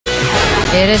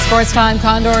It is sports time.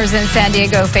 Condors in San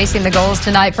Diego facing the Gulls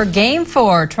tonight for Game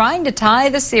 4, trying to tie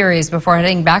the series before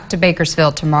heading back to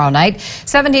Bakersfield tomorrow night.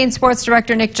 17 Sports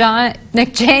Director Nick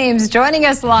James joining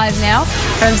us live now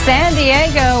from San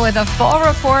Diego with a full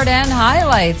report and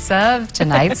highlights of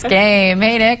tonight's game.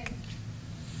 Hey, Nick.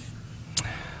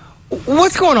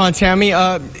 What's going on, Tammy?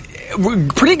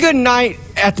 Pretty good night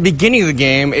at the beginning of the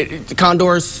game. The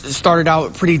Condors started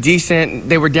out pretty decent.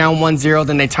 They were down 1-0,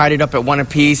 then they tied it up at 1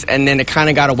 apiece, and then it kind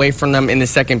of got away from them in the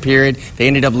second period. They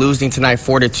ended up losing tonight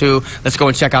 4-2. Let's go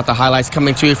and check out the highlights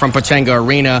coming to you from Pechanga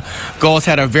Arena. Gulls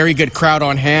had a very good crowd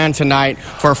on hand tonight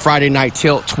for a Friday night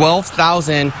tilt.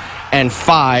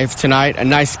 12,005 tonight, a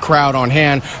nice crowd on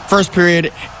hand. First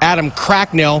period, Adam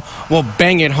Cracknell will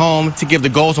bang it home to give the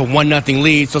Gulls a 1-0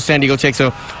 lead, so San Diego takes a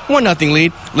 1-0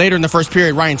 lead. Later in the first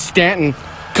period, Ryan Stanton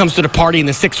comes to the party in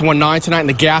the 6-1-9 tonight in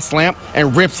the gas lamp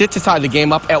and rips it to tie the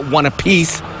game up at 1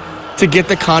 apiece to get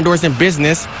the Condors in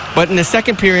business. But in the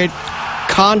second period,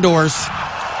 Condors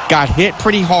got hit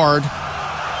pretty hard,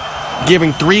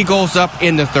 giving 3 goals up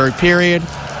in the third period.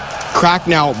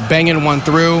 Cracknell banging one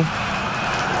through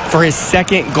for his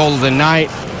second goal of the night.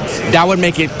 That would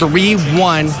make it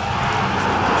 3-1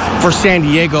 for San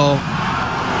Diego.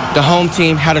 The home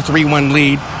team had a 3-1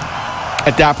 lead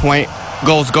at that point.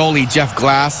 Gulls goalie Jeff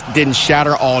Glass didn't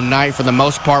shatter all night. For the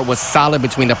most part, was solid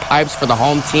between the pipes for the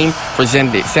home team for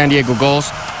San Diego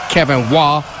Gulls. Kevin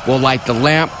Waugh will light the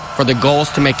lamp for the Gulls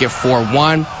to make it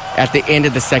 4-1 at the end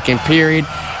of the second period.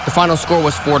 The final score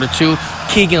was 4-2.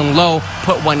 Keegan Lowe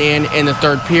put one in the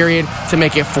third period to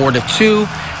make it 4-2,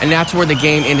 and that's where the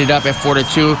game ended up at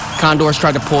 4-2. Condors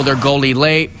tried to pull their goalie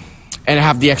late and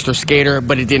have the extra skater,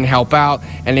 but it didn't help out,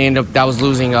 and they ended up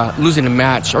losing the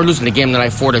match, or losing the game tonight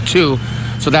 4-2.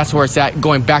 So that's where it's at.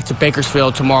 Going back to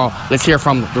Bakersfield tomorrow. Let's hear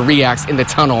from the Reacts in the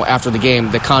tunnel after the game.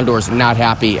 The Condors not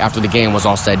happy after the game was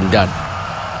all said and done.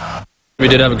 We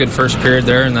did have a good first period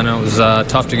there, and then it was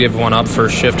tough to give one up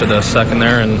first shift of the second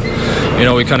there, and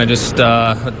we kind of just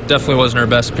definitely wasn't our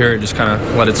best period. Just kind of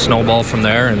let it snowball from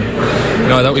there, and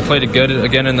I thought we played it good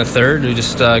again in the third. We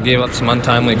just gave up some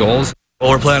untimely goals. Well,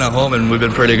 we're playing at home, and we've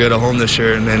been pretty good at home this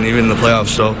year, and even in the playoffs.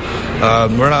 So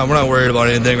we're not worried about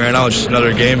anything right now. It's just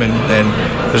another game, and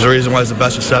there's a reason why it's the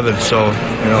best of 7. So we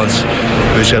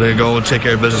just got to go and take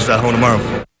care of business at home tomorrow.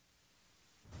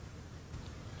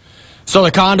 So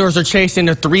the Condors are chasing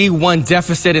a 3-1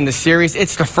 deficit in the series.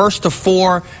 It's the first of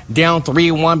 4 down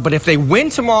 3-1. But if they win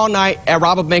tomorrow night at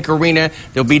Rabobank Arena,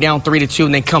 they'll be down 3-2,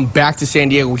 and then come back to San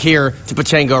Diego here to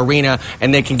Pechanga Arena,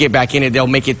 and they can get back in it. They'll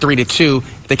make it 3-2.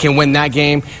 They can win that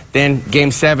game. Then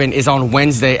Game 7 is on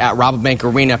Wednesday at Rabobank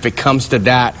Arena if it comes to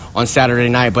that on Saturday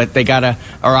night. But they gotta,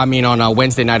 on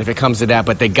Wednesday night if it comes to that.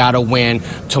 But they gotta win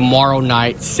tomorrow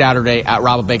night, Saturday at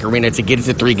Rabobank Arena to get it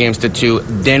to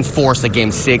 3-2, then force a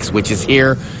Game 6, which is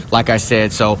here, like I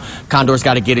said. So Condors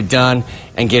got to get it done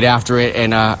and get after it,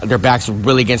 and their backs are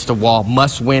really against the wall.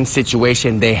 Must-win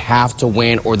situation. They have to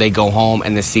win or they go home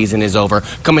and the season is over.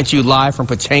 Coming to you live from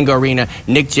Pechanga Arena,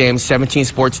 Nick James, 17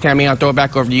 Sports. Tammy, I'll throw it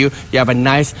back over to you. You have a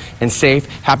nice and safe,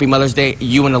 happy Mother's Day.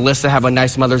 You and Alyssa have a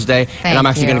nice Mother's Day. And I'm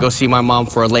actually going to go see my mom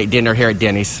for a late dinner here at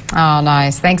Denny's. Oh,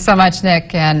 nice. Thanks so much,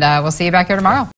 Nick, and we'll see you back here tomorrow.